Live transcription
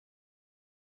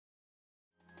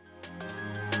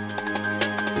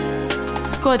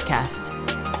Squadcast,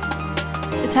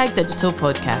 the Tag Digital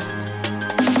podcast.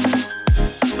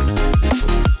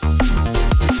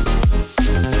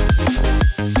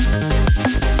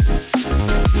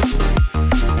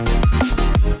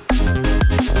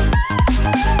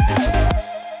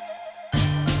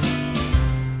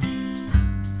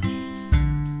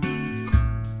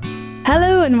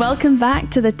 Hello and welcome back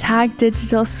to the Tag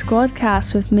Digital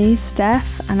Squadcast with me,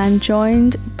 Steph, and I'm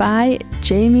joined by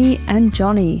Jamie and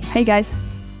Johnny. Hey guys.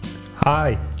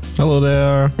 Hi. Hello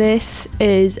there. This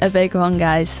is a big one,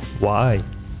 guys. Why?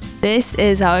 This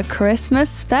is our Christmas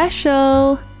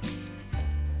special.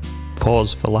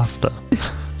 Pause for laughter.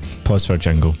 Pause for a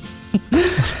jingle.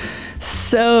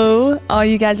 So, are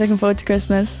you guys looking forward to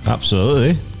Christmas?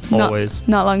 Absolutely. Always.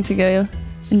 Not long to go.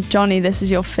 And Johnny, this is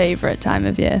your favourite time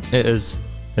of year. It is.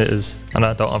 And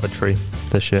I don't have a tree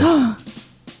this year. I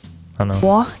know.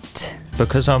 What?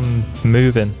 Because I'm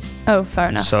moving. Oh, fair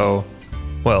enough. So,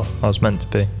 well, I was meant to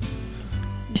be.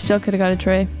 You still could have got a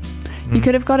tree. You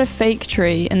could have got a fake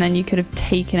tree and then you could have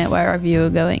taken it wherever you were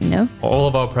going, no? All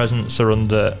of our presents are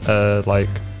under,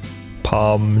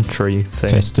 palm tree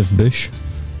thing. Festive bush.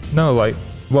 No,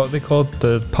 what are they called?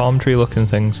 The palm tree looking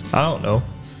things. I don't know.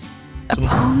 A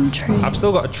palm tree. I've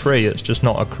still got a tree, it's just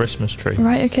not a Christmas tree.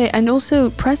 Right, okay. And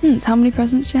also presents. How many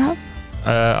presents do you have?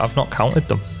 I've not counted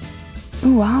them.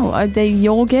 Oh, wow. Are they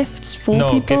your gifts for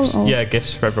people? Gifts. Or? Yeah,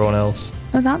 gifts for everyone else.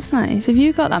 Oh, that's nice. Have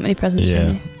you got that many presents for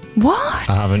me? What?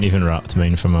 I haven't even wrapped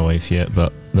mine for my wife yet,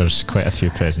 but there's quite a few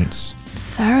presents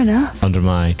Fair enough. under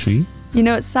my tree. You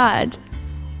know what's sad?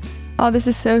 Oh, this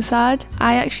is so sad.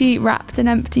 I actually wrapped an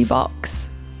empty box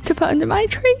to put under my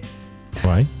tree.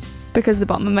 Why? Because the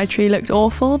bottom of my tree looked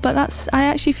awful, but I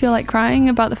actually feel like crying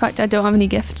about the fact I don't have any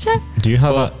gifts yet. Do you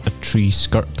have a tree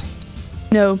skirt?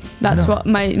 No, that's No. what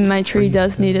my tree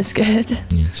does need a skirt.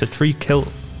 It's a tree kilt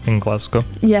in Glasgow.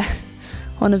 Yeah,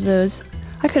 one of those.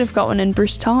 I could have got one in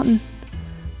Bruce Taunton,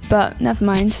 but never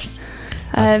mind.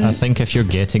 I think if you're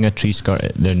getting a tree skirt,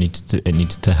 it needs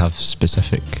to have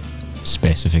specific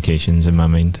specifications in my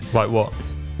mind. Like what?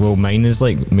 Well, mine is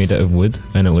made out of wood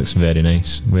and it looks very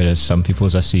nice, whereas some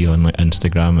people's I see on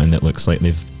Instagram and it looks like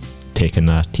they've taken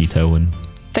a tea towel and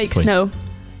Fake snow.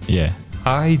 yeah.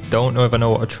 I don't know if I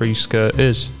know what a tree skirt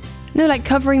is. No,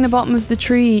 covering the bottom of the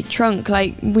tree trunk.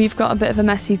 We've got a bit of a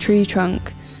messy tree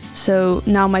trunk. So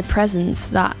now my presents,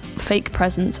 that fake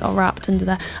presents, are wrapped under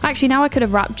there. Actually, now I could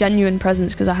have wrapped genuine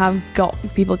presents because I have got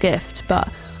people gifts, but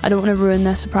I don't want to ruin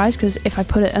their surprise because if I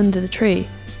put it under the tree,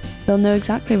 they'll know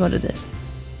exactly what it is.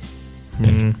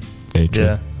 Very true.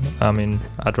 Yeah, I mean,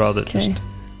 I'd rather just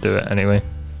do it anyway.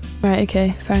 Right,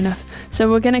 okay, fair enough. So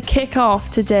we're going to kick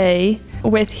off today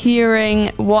with hearing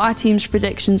what our team's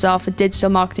predictions are for digital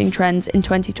marketing trends in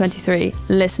 2023.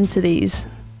 Listen to these.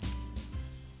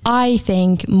 I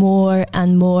think more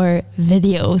and more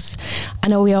videos. I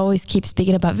know we always keep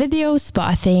speaking about videos, but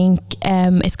I think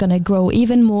it's going to grow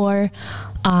even more.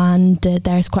 And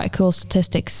there's quite a cool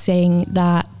statistic saying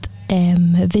that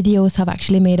videos have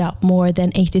actually made up more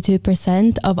than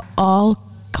 82% of all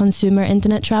consumer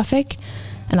internet traffic.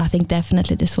 And I think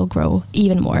definitely this will grow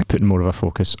even more. Putting more of a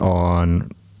focus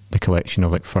on the collection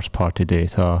of first party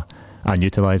data and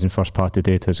utilising first party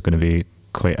data is going to be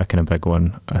quite a kind of big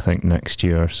one, I think, next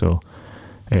year. So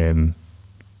getting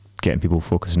people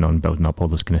focusing on building up all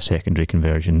those kind of secondary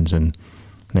conversions and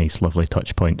nice lovely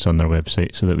touch points on their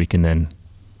website so that we can then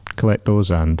collect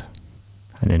those and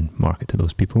then market to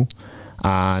those people.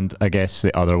 And I guess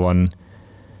the other one,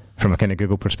 from a kind of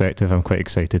Google perspective, I'm quite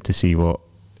excited to see what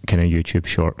kind of YouTube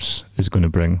Shorts is going to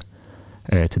bring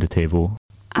to the table.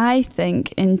 I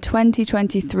think in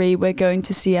 2023 we're going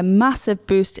to see a massive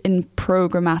boost in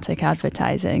programmatic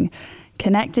advertising.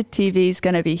 Connected TV is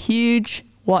going to be huge.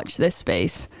 Watch this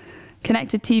space.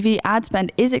 Connected TV ad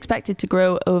spend is expected to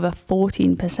grow over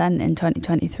 14% in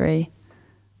 2023.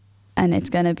 And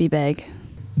it's going to be big.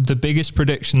 The biggest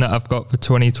prediction that I've got for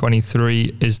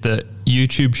 2023 is that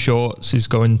YouTube Shorts is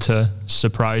going to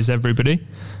surprise everybody.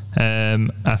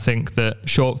 I think that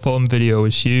short form video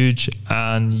is huge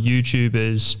and YouTube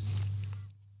is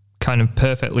kind of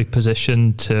perfectly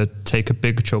positioned to take a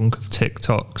big chunk of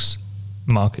TikTok's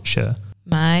market share.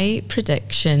 My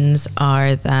predictions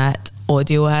are that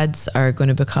audio ads are going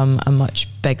to become a much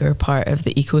bigger part of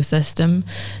the ecosystem.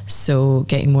 So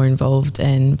getting more involved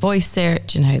in voice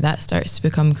search and how that starts to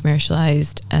become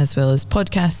commercialized, as well as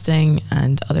podcasting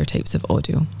and other types of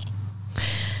audio.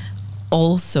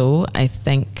 Also, I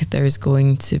think there's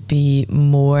going to be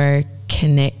more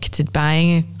connected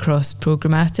buying across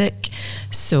programmatic.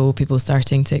 So people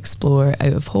starting to explore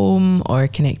out of home or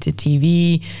connected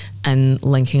TV and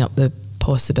linking up the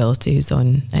possibilities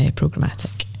on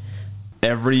programmatic.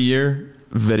 every year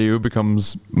video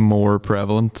becomes more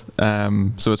prevalent.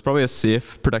 So it's probably a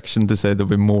safe prediction to say there'll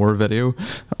be more video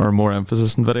or more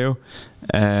emphasis in video.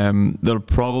 There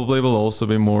probably will also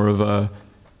be more of a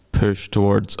push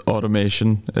towards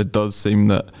automation. It does seem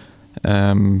that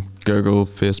Google,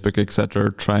 Facebook, etc.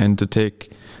 are trying to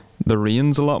take the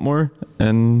reins a lot more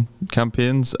in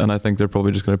campaigns, and I think they're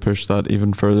probably just going to push that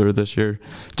even further this year,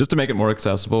 just to make it more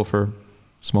accessible for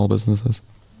small businesses.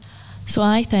 So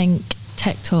I think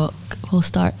TikTok will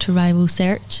start to rival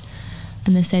search,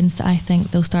 in the sense that I think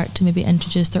they'll start to maybe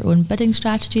introduce their own bidding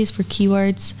strategies for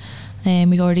keywords.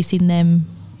 We've already seen them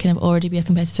kind of already be a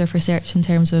competitor for search, in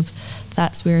terms of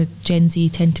that's where Gen Z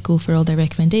tend to go for all their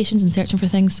recommendations and searching for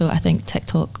things. So I think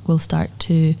TikTok will start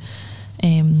to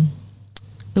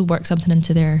they'll work something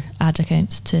into their ad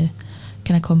accounts to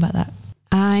kind of combat that.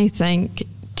 I think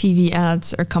TV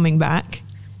ads are coming back.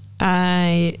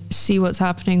 I see what's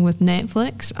happening with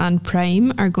Netflix and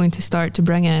Prime are going to start to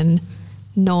bring in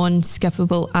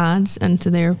non-skippable ads into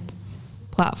their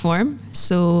platform.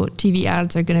 So TV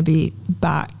ads are going to be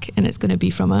back, and it's going to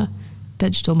be from a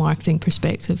digital marketing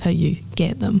perspective how you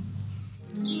get them.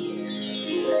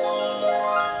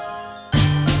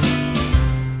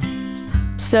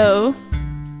 So,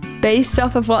 based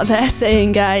off of what they're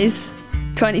saying, guys,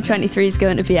 2023 is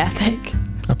going to be epic.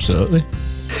 Absolutely.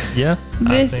 Yeah.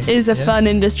 This is a fun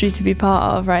industry to be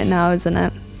part of right now, isn't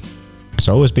it? It's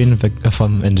always been a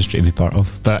fun industry to be part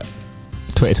of, but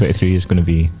 2023 is going to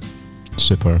be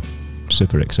super,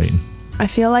 super exciting. I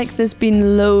feel like there's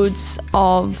been loads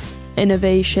of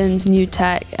innovations, new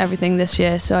tech, everything this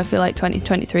year, so I feel like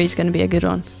 2023 is going to be a good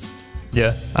one.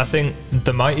 Yeah, I think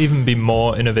there might even be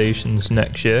more innovations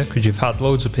next year, because you've had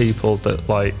loads of people that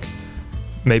like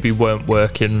maybe weren't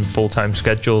working full-time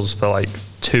schedules for like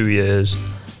 2 years.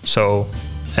 So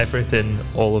everything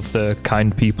all of the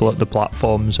kind people at the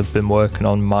platforms have been working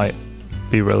on might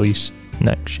be released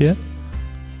next year,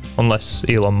 unless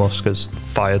Elon Musk has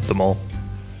fired them all.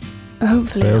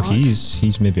 Hopefully Well, not.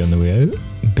 he's maybe on the way out,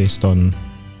 based on...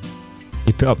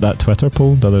 He put up that Twitter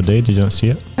poll the other day, did you not see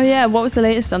it? Oh yeah, what was the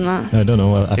latest on that? I don't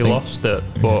know. I He think lost it,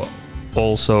 but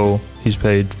also he's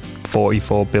paid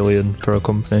 44 billion for a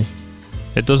company.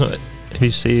 It doesn't, if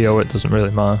he's CEO, it doesn't really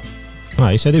matter.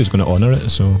 he said he was going to honour it,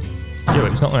 so... Yeah,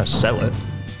 but he's not going to sell it.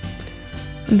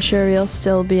 I'm sure he'll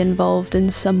still be involved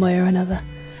in some way or another.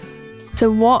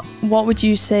 So what would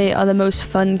you say are the most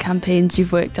fun campaigns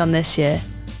you've worked on this year?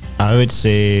 I would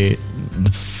say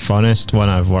the funnest one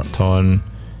I've worked on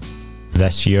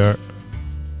this year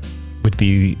would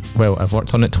be, well, I've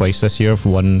worked on it twice this year.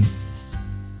 One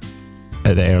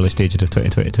at the early stages of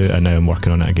 2022, and now I'm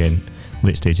working on it again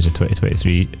late stages of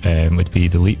 2023. Would be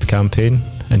the LEAP campaign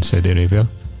in Saudi Arabia.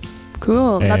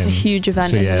 Cool, that's a huge event,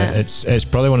 so isn't yeah, it? it's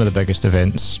probably one of the biggest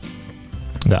events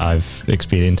that I've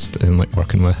experienced in like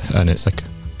working with, and it's like,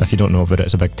 if you don't know about it,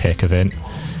 it's a big tech event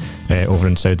over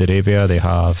in Saudi Arabia. They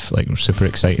have like super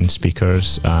exciting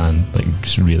speakers and like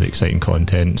just really exciting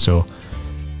content. So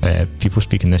people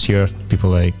speaking this year,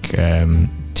 people like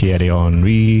Thierry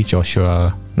Henry,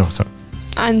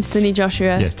 Anthony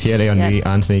Joshua. Yeah, Thierry Henry,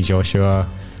 Anthony Joshua,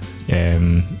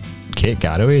 Kate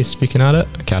Garraway speaking at it,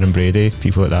 Karen Brady,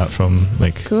 people like that from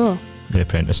like Cool. The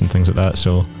Apprentice and things like that.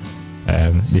 So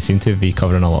they seem to be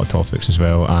covering a lot of topics as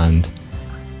well, and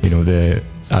you know,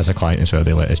 as a client as well,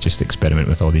 they let us just experiment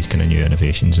with all these kind of new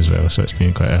innovations as well. So it's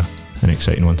been quite an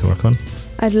exciting one to work on.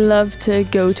 I'd love to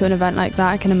go to an event like that.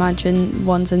 I can imagine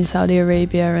ones in Saudi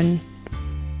Arabia and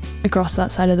across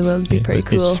that side of the world would be pretty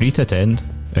cool. It's free to attend.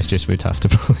 It's just we'd have to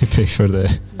probably pay for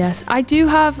the... Yes, I do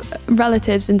have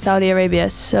relatives in Saudi Arabia,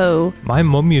 so... My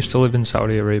mum used to live in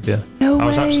Saudi Arabia. No way. I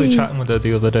was actually chatting with her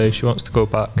the other day. She wants to go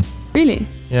back. Really?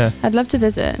 Yeah. I'd love to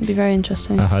visit. It'd be very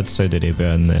interesting. I had Saudi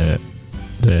Arabia in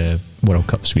the World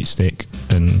Cup sweepstake,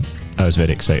 and I was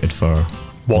very excited for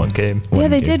one game. Yeah,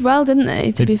 they did well, didn't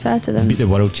they? To be fair to them. Beat the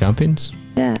world champions.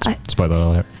 Yeah. Spoiler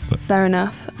alert. But Fair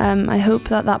enough. I hope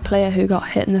that player who got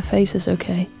hit in the face is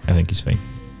okay. I think he's fine.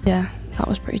 Yeah, that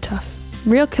was pretty tough.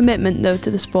 Real commitment though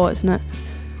to the sport, isn't it?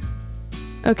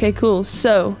 Okay, cool.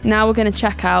 So now we're going to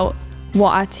check out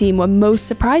what our team were most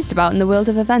surprised about in the world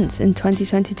of events in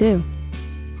 2022.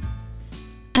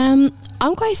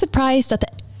 I'm quite surprised that the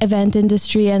event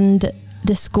industry and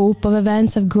the scope of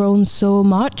events have grown so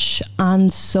much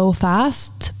and so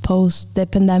fast post the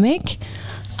pandemic,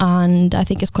 and I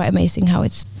think it's quite amazing how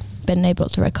it's been able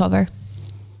to recover.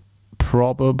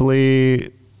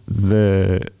 Probably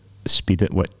the speed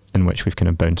in which we've kind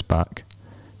of bounced back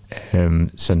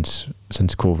since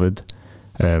COVID.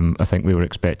 I think we were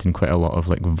expecting quite a lot of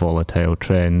like volatile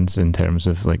trends in terms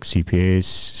of like CPAs,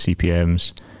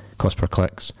 CPMs, cost per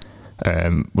clicks,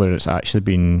 where it's actually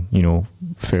been, you know,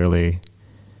 fairly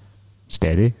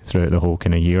steady throughout the whole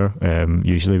kind of year.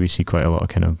 Usually we see quite a lot of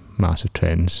kind of massive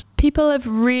trends. People have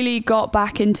really got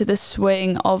back into the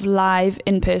swing of live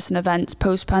in-person events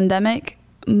post-pandemic,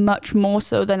 much more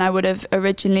so than I would have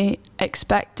originally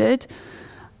expected.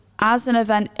 As an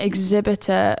event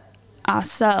exhibitor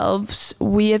ourselves,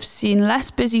 we have seen less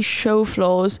busy show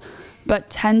floors, but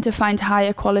tend to find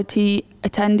higher quality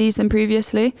attendees than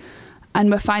previously. And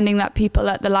we're finding that people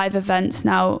at the live events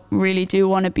now really do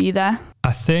want to be there.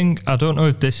 I don't know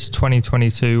if this is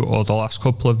 2022 or the last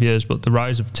couple of years, but the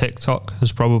rise of TikTok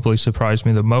has probably surprised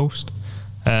me the most.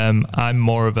 I'm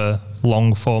more of a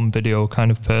long form video kind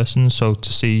of person, so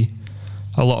to see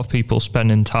a lot of people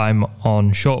spending time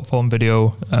on short form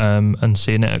video and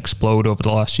seeing it explode over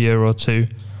the last year or two,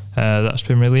 that's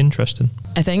been really interesting.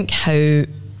 I think how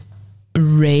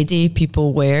ready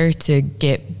people were to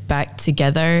get back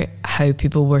together, how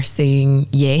people were saying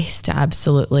yes to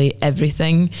absolutely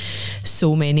everything.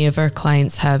 So many of our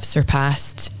clients have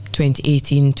surpassed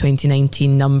 2018,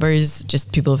 2019 numbers.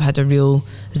 Just people have had a real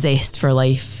zest for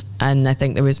life. And I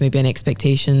think there was maybe an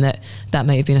expectation that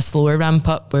might have been a slower ramp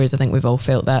up, whereas I think we've all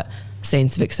felt that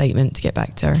sense of excitement to get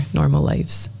back to our normal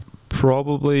lives.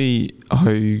 Probably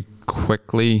how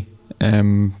quickly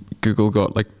Google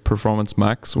got like Performance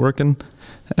Max working.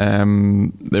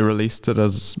 They released it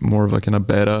as more of a kind of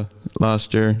beta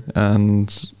last year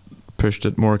and pushed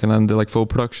it more kind of into like full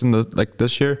production like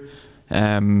this year.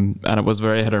 And it was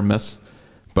very hit or miss.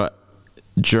 But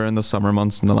during the summer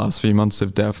months and the last few months,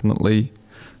 they've definitely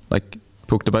like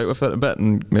poked about with it a bit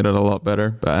and made it a lot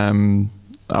better. But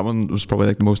that one was probably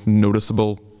like the most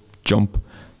noticeable jump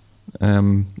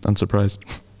and surprise.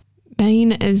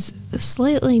 Mine is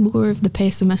slightly more of the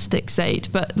pessimistic side,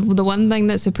 but the one thing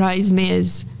that surprised me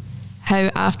is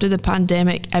how after the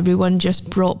pandemic everyone just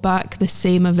brought back the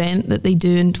same event that they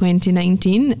do in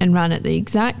 2019 and ran it the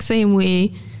exact same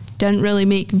way, didn't really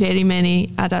make very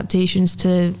many adaptations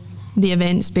to the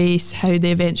event space, how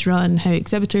the events run, how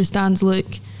exhibitor stands look,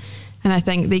 and I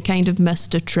think they kind of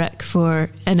missed a trick for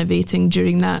innovating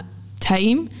during that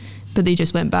time, but they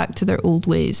just went back to their old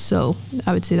ways. So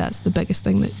I would say that's the biggest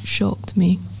thing that shocked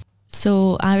me.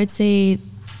 So I would say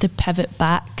the pivot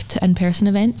back to in-person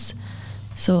events.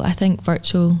 So I think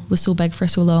virtual was so big for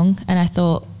so long, and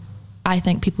I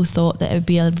think people thought that it would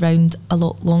be around a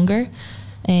lot longer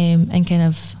and kind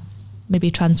of maybe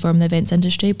transform the events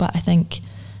industry, but I think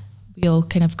we all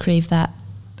kind of crave that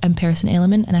in-person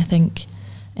element, and I think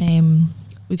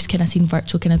we've kind of seen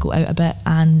virtual kind of go out a bit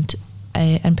and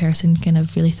in person kind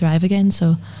of really thrive again.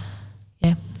 So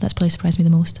yeah, that's probably surprised me the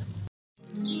most.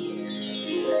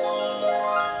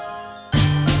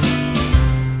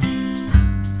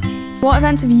 What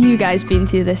events have you guys been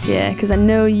to this year? Because I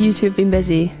know you two have been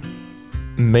busy.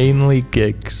 Mainly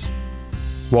gigs.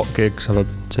 What gigs have I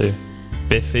been to?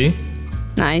 Biffy.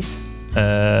 Nice.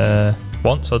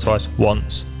 Once or twice?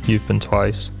 Once. You've been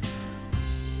twice.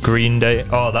 Green Day.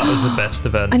 Oh, that was the best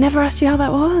event. I never asked you how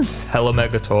that was. Hella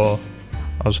Mega Tour.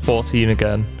 I was 14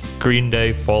 again. Green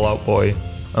Day, Fall Out Boy,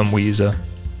 and Weezer.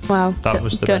 Wow. That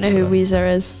was the don't know best who event.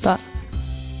 Weezer is, but...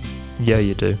 Yeah,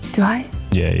 you do. Do I?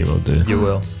 Yeah, you will do. You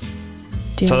will.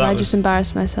 Do So that I was- just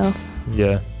embarrassed myself?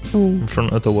 Yeah. Ooh. In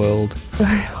front of the world.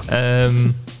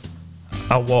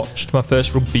 I watched my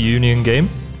first rugby union game.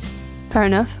 Fair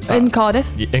enough. In Cardiff?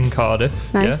 In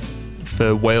Cardiff. Nice. Yeah.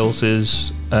 For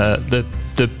Wales's the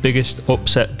biggest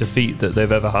upset defeat that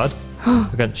they've ever had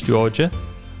against Georgia.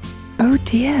 Oh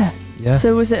dear. Yeah.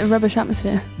 So was it a rubbish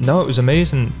atmosphere? No, it was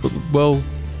amazing. Well,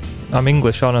 I'm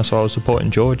English on, so I was supporting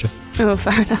Georgia. Oh,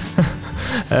 fair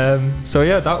enough. So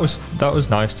yeah, that was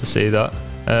nice to see that.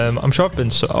 I'm sure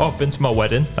I've been to my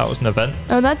wedding. That was an event.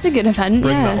 Oh, that's a good event.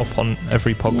 Bring yeah. that up on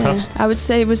every Yeah. podcast. I would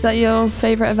say, was that your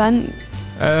favourite event?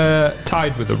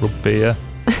 Tied with the rugby, yeah.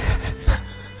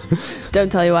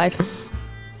 Don't tell your wife.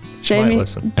 She might Jamie?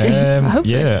 listen.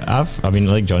 Hopefully.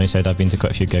 Yeah, like Johnny said, I've been to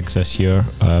quite a few gigs this year.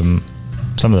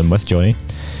 Some of them with Johnny.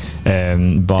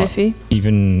 But Biffy.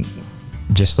 even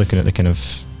just looking at the kind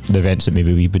of the events that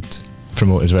maybe we would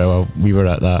promote as well, we were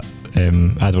at that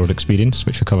AdWorld Experience,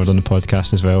 which we covered on the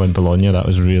podcast as well in Bologna. That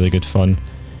was really good fun.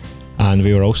 And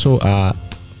we were also at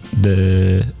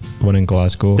the one in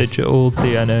Glasgow. Digital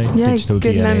DNA. Yeah, Digital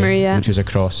good DNA, memory, yeah. which was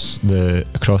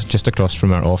just across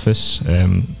from our office.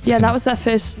 Yeah, that was their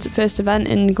first event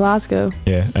in Glasgow.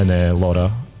 Yeah, and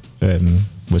Laura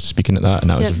was speaking at that, and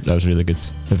that was a really good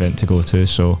event to go to.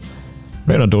 So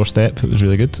right on our doorstep, it was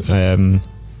really good.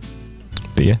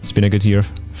 But yeah, it's been a good year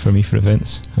for me for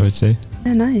events, I would say.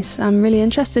 Yeah, nice. I'm really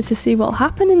interested to see what will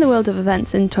happen in the world of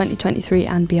events in 2023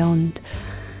 and beyond.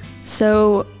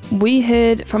 So we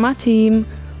heard from our team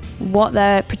what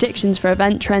their predictions for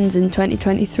event trends in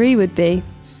 2023 would be.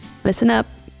 Listen up.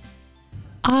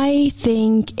 I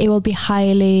think it will be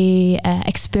highly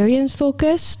experience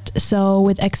focused, so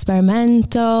with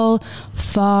experimental,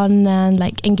 fun and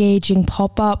like engaging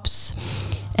pop-ups,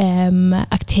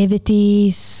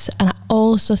 activities, and I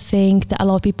also think that a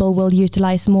lot of people will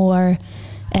utilize more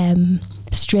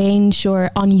strange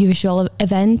or unusual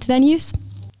event venues.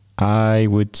 I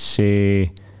would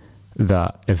say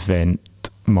that event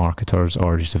marketers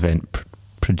or just event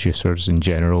producers in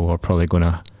general are probably going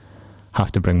to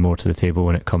have to bring more to the table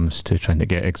when it comes to trying to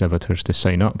get exhibitors to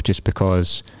sign up, just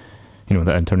because, you know,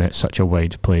 the internet's such a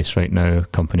wide place right now.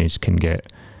 Companies can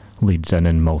get leads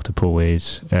in multiple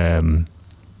ways.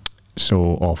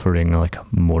 So offering like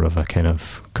more of a kind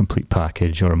of complete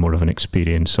package or more of an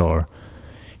experience, or,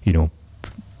 you know,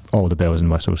 all the bells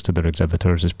and whistles to their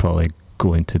exhibitors is probably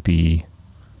going to be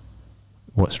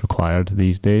what's required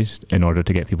these days in order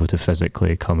to get people to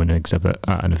physically come and exhibit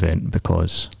at an event,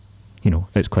 because, you know,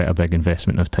 it's quite a big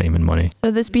investment of time and money.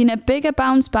 So there's been a bigger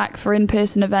bounce back for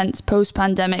in-person events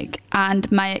post-pandemic, and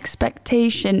my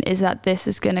expectation is that this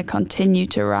is going to continue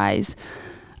to rise.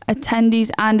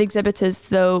 Attendees and exhibitors,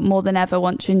 though, more than ever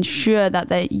want to ensure that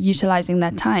they're utilising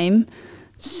their time.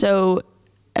 So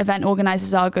event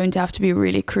organisers are going to have to be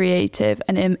really creative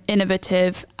and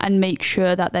innovative and make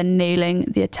sure that they're nailing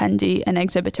the attendee and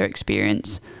exhibitor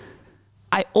experience.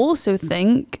 I also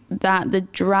think that the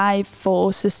drive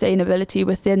for sustainability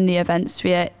within the event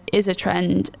sphere is a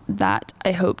trend that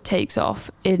I hope takes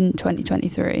off in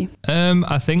 2023.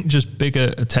 I think just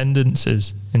bigger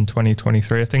attendances in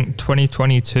 2023. I think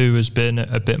 2022 has been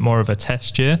a bit more of a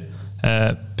test year.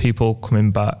 People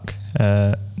coming back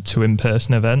to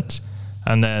in-person events.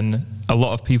 And then a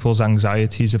lot of people's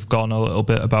anxieties have gone a little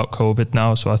bit about COVID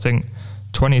now. So I think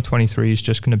 2023 is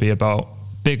just going to be about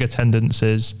big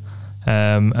attendances,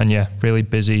 and yeah, really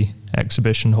busy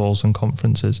exhibition halls and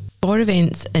conferences. For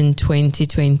events in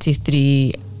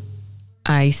 2023,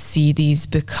 I see these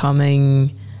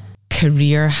becoming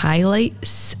career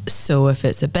highlights. So if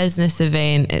it's a business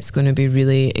event, it's going to be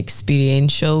really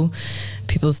experiential.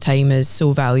 People's time is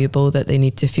so valuable that they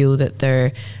need to feel that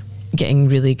they're getting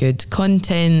really good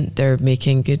content, they're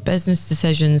making good business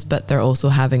decisions, but they're also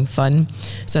having fun.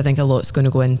 So I think a lot's going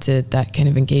to go into that kind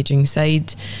of engaging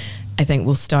side. I think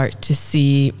we'll start to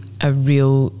see a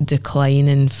real decline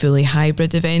in fully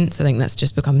hybrid events. I think that's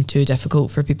just become too difficult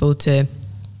for people to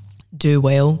do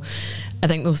well. I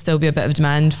think there'll still be a bit of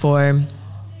demand for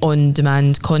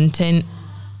on-demand content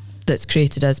that's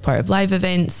created as part of live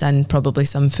events, and probably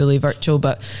some fully virtual,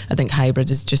 but I think hybrid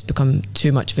has just become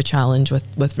too much of a challenge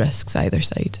with risks either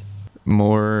side.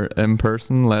 More in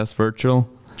person, less virtual.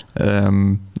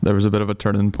 There was a bit of a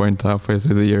turning point halfway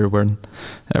through the year when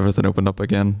everything opened up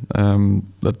again.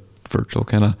 That virtual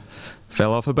kind of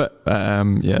fell off a bit.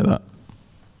 That.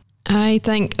 I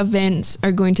think events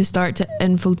are going to start to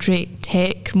infiltrate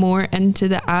tech more into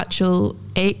the actual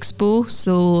expo,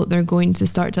 so they're going to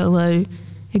start to allow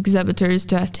exhibitors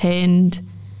to attend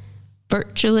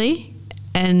virtually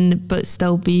but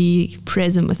still be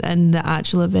present within the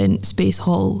actual event space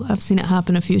hall. I've seen it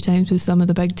happen a few times with some of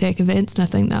the big tech events, and I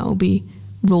think that will be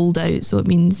rolled out, so it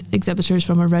means exhibitors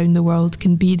from around the world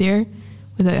can be there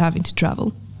without having to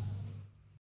travel.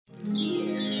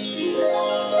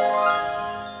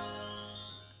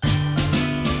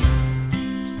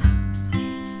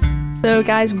 So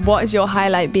guys, what has your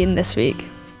highlight been this week?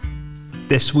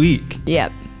 This week?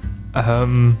 Yep.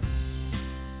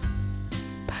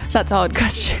 That's a hard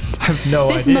question. I have no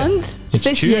idea. This month? It's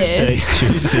this Tuesday. year? It's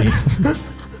Tuesday.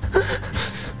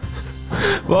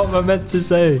 What am I meant to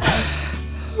say?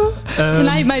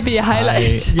 Tonight might be a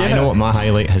highlight. I know what my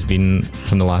highlight has been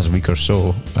from the last week or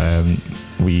so.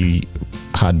 We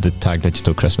had the Tag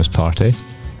Digital Christmas party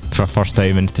for our first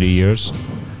time in 3 years.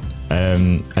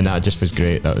 And that just was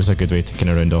great. That was a good way to kind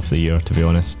of round off the year, to be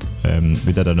honest.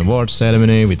 We did an awards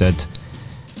ceremony. We did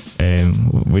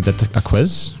a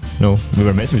quiz. No, we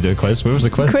were meant to do a quiz. Where was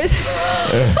the quiz?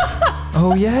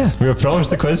 Oh yeah. We were promised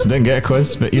the quiz. We didn't get a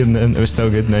quiz, but even then, it was still a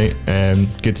good night.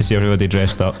 Good to see everybody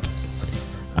dressed up,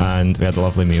 and we had a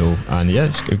lovely meal. And yeah,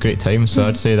 it's a great time. So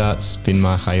I'd say that's been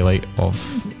my highlight of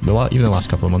even the last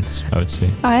couple of months, I would say.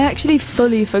 I actually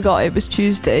fully forgot it was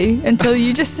Tuesday until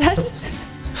you just said.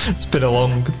 It's been a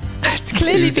long. It's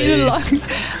clearly been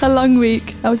a long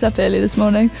week. I was up early this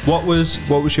morning. What was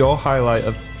your highlight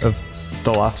of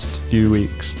the last few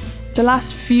weeks? The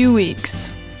last few weeks.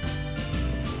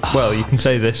 Well, you can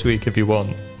say this week if you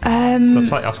want.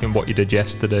 That's like asking what you did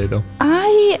yesterday, though.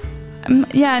 I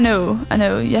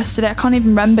know. Yesterday, I can't even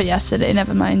remember yesterday.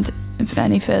 Never mind.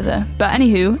 any further. But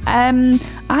anywho,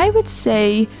 I would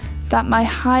say that my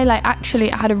highlight,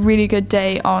 actually I had a really good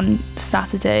day on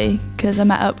Saturday because I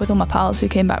met up with all my pals who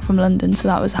came back from London, so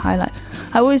that was a highlight.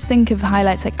 I always think of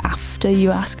highlights like after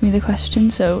you ask me the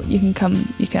question, so you can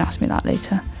ask me that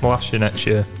later. We'll ask you next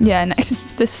year. Yeah,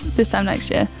 this time next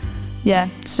year. Yeah,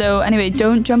 so anyway,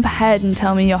 don't jump ahead and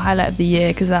tell me your highlight of the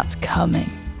year because that's coming,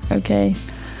 okay?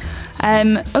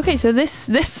 Okay, so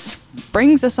this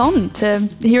brings us on to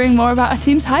hearing more about our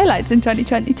team's highlights in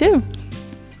 2022.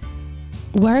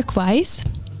 Work-wise,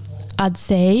 I'd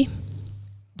say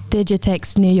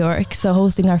Digitex New York, so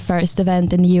hosting our first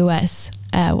event in the US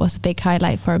was a big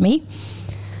highlight for me.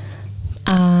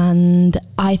 And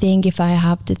I think if I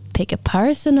have to pick a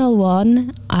personal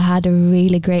one, I had a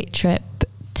really great trip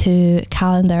to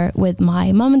Calendar with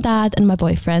my mum and dad and my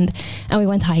boyfriend, and we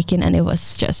went hiking and it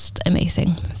was just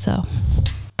amazing. So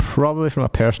probably from a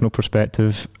personal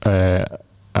perspective, I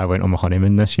went on my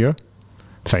honeymoon this year,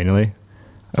 finally.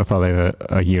 Probably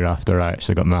a year after I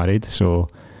actually got married, so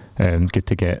good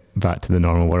to get back to the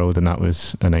normal world, and that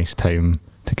was a nice time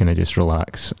to kind of just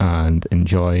relax and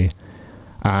enjoy.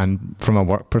 And from a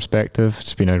work perspective,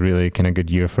 it's been a really kind of good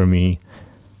year for me.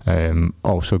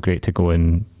 Also great to go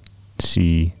and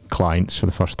see clients for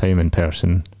the first time in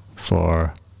person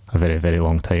for a very, very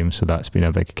long time, so that's been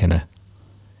a big kind of,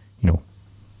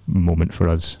 moment for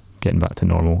us, getting back to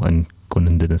normal and going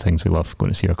and doing the things we love,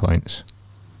 going to see our clients.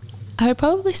 I would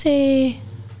probably say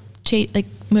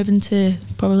moving to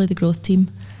probably the growth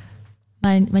team.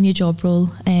 My new job role,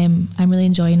 I'm really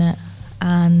enjoying it,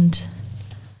 and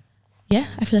yeah,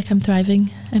 I feel like I'm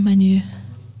thriving in my new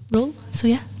role, so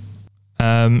yeah.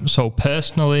 So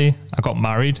personally, I got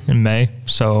married in May,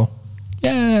 so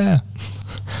yeah.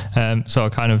 So I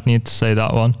kind of need to say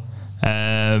that one,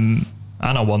 and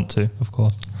I want to, of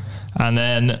course. And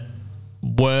then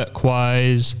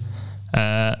work-wise,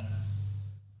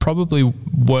 probably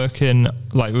working,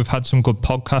 we've had some good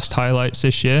podcast highlights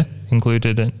this year,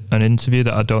 included an interview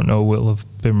that I don't know will have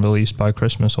been released by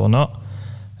Christmas or not.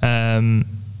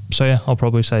 So yeah, I'll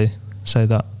probably say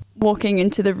that. Walking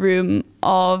into the room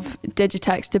of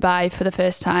Digitex Dubai for the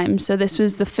first time. So this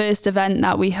was the first event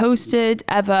that we hosted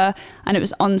ever, and it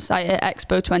was on site at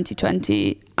Expo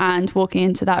 2020, and walking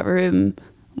into that room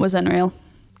was unreal.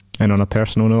 And on a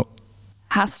personal note?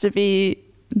 Has to be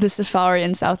the safari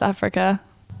in South Africa.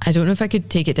 I don't know if I could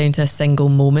take it down to a single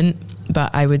moment,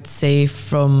 but I would say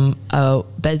from a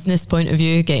business point of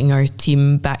view, getting our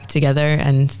team back together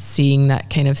and seeing that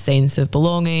kind of sense of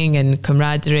belonging and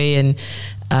camaraderie and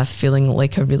feeling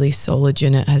like a really solid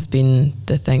unit has been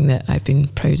the thing that I've been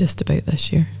proudest about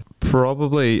this year.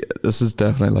 Probably, this is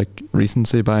definitely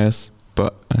recency bias,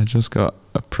 but I just got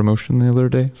a promotion the other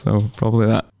day, so probably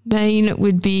that. Mine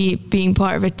would be being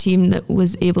part of a team that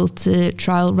was able to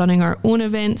trial running our own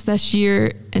events this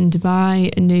year in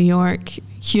Dubai and New York.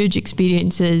 Huge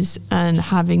experiences, and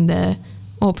having the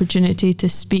opportunity to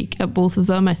speak at both of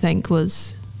them, I think,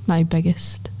 was my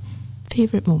biggest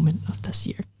favourite moment of this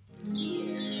year.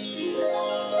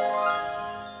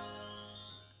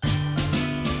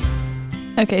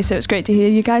 Okay, so it's great to hear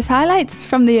you guys' highlights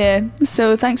from the year.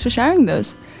 So thanks for sharing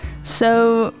those.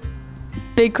 So,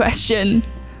 big question.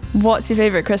 What's your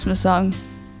favourite Christmas song?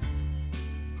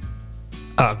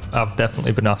 I've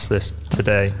definitely been asked this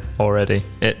today already.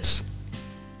 It's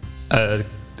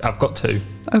I've got two.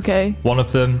 Okay. One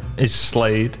of them is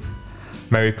Slade,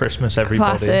 Merry Christmas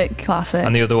Everybody. Classic.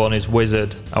 And the other one is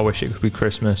Wizard, I Wish It Could Be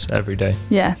Christmas Every Day.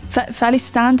 Yeah, fairly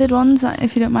standard ones,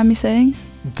 if you don't mind me saying.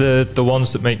 The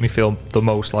ones that make me feel the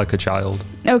most like a child.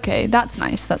 Okay, that's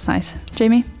nice.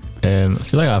 Jamie? I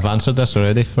feel like I've answered this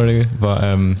already for you, but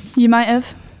you might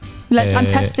have. I'm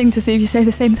testing to see if you say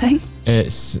the same thing.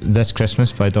 It's This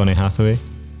Christmas by Donny Hathaway.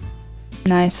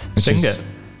 Nice. Sing it.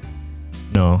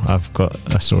 No, I've got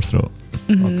a sore throat.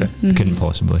 Mm-hmm, Okay.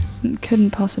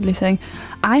 Couldn't possibly sing.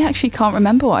 I actually can't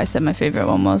remember what I said my favourite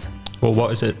one was. Well,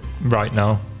 what is it right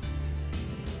now?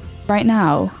 Right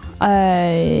now,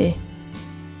 the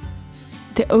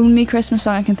only Christmas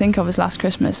song I can think of is Last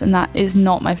Christmas, and that is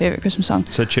not my favourite Christmas song.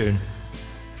 It's a tune.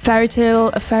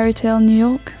 A Fairy Tale in New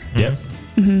York. Yeah.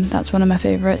 That's one of my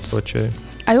favourites. Good tune.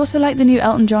 I also like the new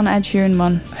Elton John Ed Sheeran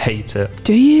one. Hate it.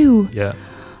 Do you? Yeah.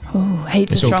 Oh,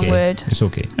 hate's a strong word. It's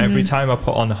okay. Every time I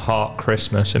put on Heart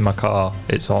Christmas in my car,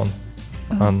 it's on.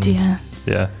 Oh dear.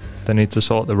 Yeah, they need to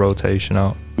sort the rotation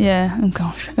out. Yeah, oh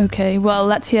gosh. Okay, well,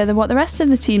 let's hear what the rest of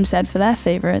the team said for their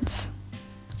favourites.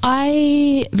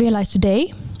 I realised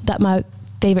today that my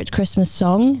favourite Christmas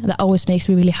song that always makes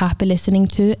me really happy listening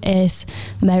to is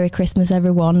Merry Christmas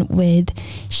Everyone with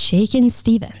Shakin'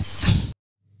 Stevens.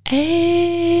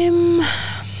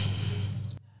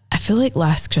 I feel like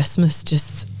Last Christmas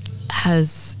just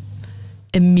has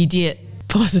immediate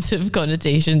positive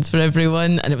connotations for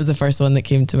everyone, and it was the first one that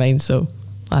came to mind. So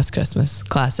Last Christmas,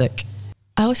 classic.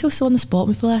 I was also on the spot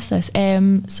when people ask this.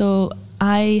 So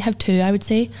I have two, I would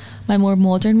say. My more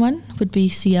modern one would be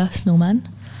Sia Snowman,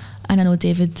 and I know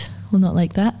David will not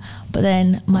like that. But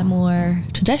then my more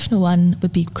traditional one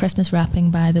would be Christmas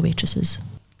Wrapping by the Waitresses.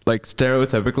 Like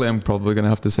stereotypically, I'm probably going to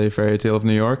have to say Fairy Tale of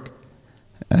New York.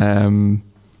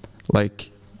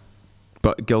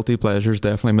 But Guilty Pleasures,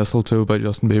 definitely Mistletoe by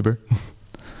Justin Bieber.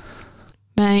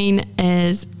 Mine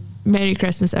is Merry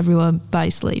Christmas Everyone by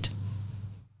Slade.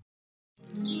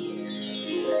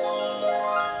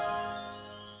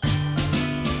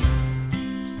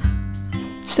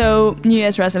 So, New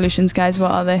Year's resolutions, guys,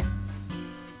 what are they?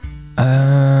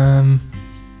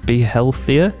 Be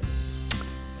healthier.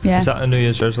 Yeah. Is that a New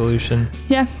Year's resolution?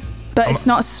 Yeah, but it's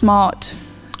not a smart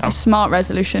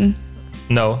resolution.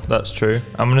 No, that's true.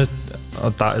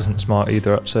 That isn't smart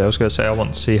either, actually. I was going to say I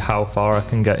want to see how far I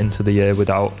can get into the year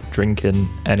without drinking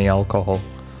any alcohol.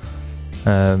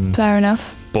 Fair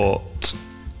enough. But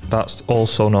that's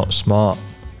also not smart.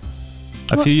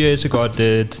 A few years ago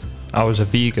I was a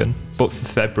vegan, but for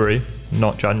February,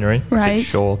 not January. Right. It's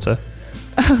shorter.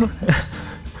 Oh.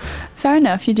 Fair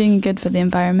enough, you're doing good for the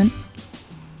environment.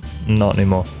 Not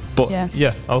anymore. But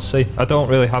yeah, I'll see. I don't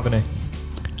really have any.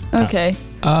 Okay.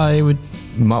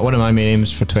 One of my main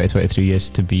aims for 2023 is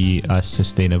to be as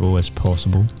sustainable as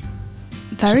possible.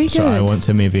 Very good. So I want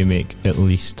to maybe make at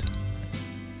least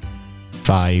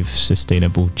 5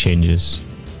 sustainable changes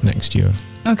next year.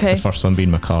 Okay. The first one being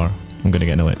my car. I'm going to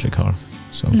get an electric car.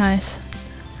 So nice.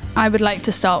 I would like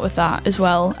to start with that as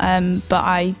well, but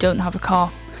I don't have a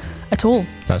car at all.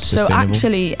 That's so sustainable.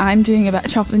 actually, I'm doing a better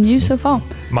job than you so far.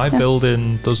 My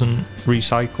building doesn't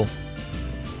recycle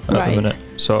at the minute,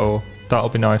 so that'll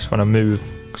be nice when I move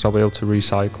because I'll be able to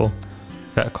recycle,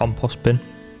 get a compost bin.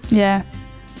 Yeah,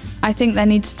 I think there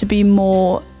needs to be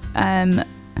more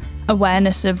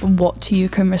awareness of what you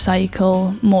can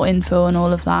recycle, more info and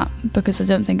all of that, because I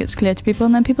don't think it's clear to people,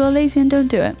 and then people are lazy and don't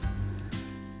do it.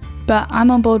 But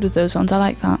I'm on board with those ones. I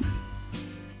like that.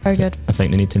 Very good. I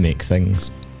think they need to make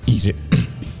things easy.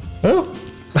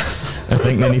 I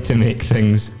think they need to make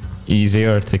things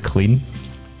easier to clean.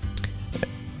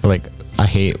 Like, I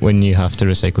hate when you have to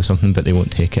recycle something but they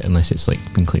won't take it unless it's like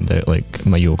been cleaned out, like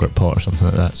my yogurt pot or something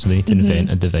like that. So they need to invent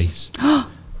a device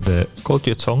that called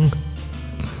your tongue.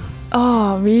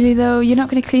 Oh, really though? You're not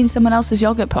going to clean someone else's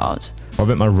yogurt pot? What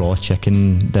about my raw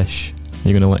chicken dish? Are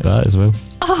you going to like that as well?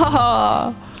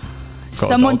 Oh,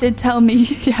 someone did tell me,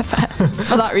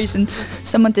 for that reason,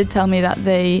 someone did tell me that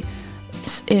they,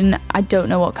 in, I don't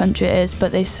know what country it is,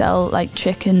 but they sell like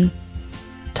chicken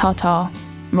tartare,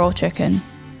 raw chicken.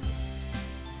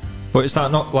 But is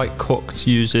that not like cooked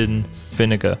using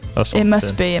vinegar or something?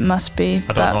 It must be.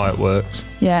 I don't know how it works.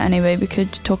 Yeah, anyway, we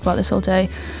could talk about this all day.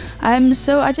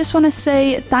 So I just want to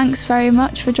say thanks very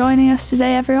much for joining us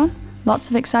today, everyone. Lots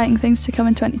of exciting things to come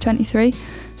in 2023.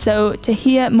 So to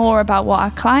hear more about what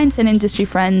our clients and industry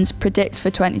friends predict for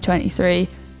 2023,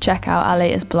 check out our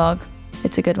latest blog.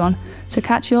 It's a good one. So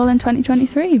catch you all in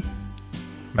 2023.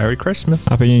 Merry Christmas.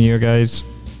 Happy New Year, guys.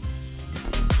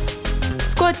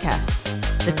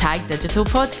 Squadcast, the Tag Digital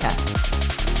podcast.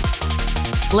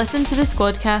 Listen to the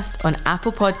Squadcast on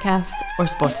Apple Podcasts or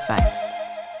Spotify.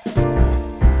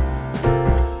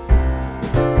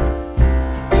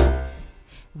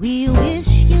 We wish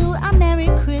you a Merry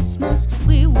Christmas.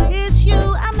 We wish you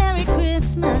a Merry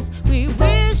Christmas.